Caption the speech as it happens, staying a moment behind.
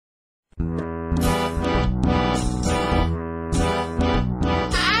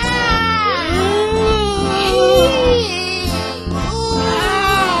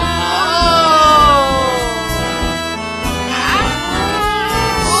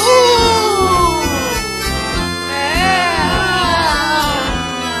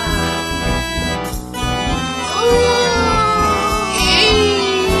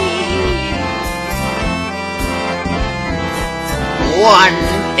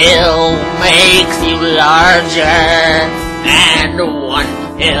pill makes you larger, and one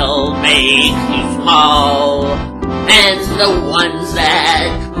pill makes you small, and the ones that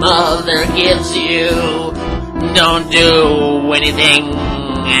mother gives you don't do anything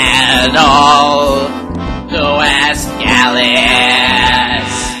at all. Go ask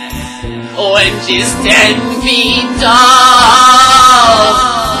Alice when she's 10 feet tall.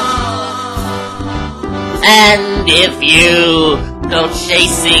 And if you go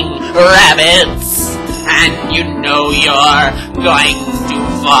chasing rabbits and you know you're going to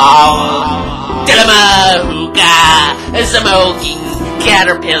fall, tell him a hookah, a smoking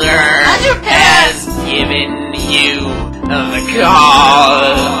caterpillar has given you the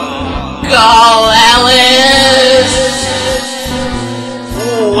call. Call Alice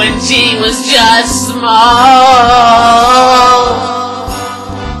when she was just small.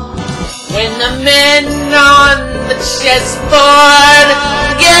 When the men on the chessboard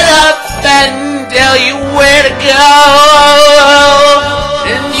get up and tell you where to go,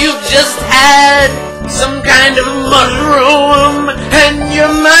 and you've just had some kind of mushroom and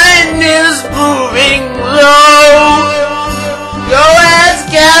your mind is moving low, go ask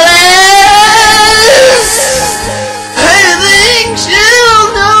Alice. I think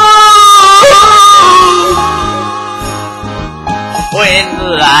she'll know. When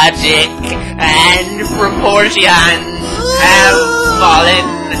logic and proportion have fallen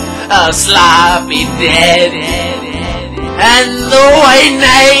a sloppy dead, and the white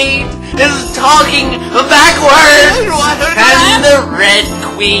knight is talking backwards, and the red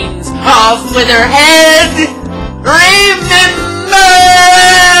queen's off with her head, remember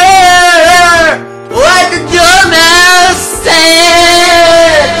what the dormouse said.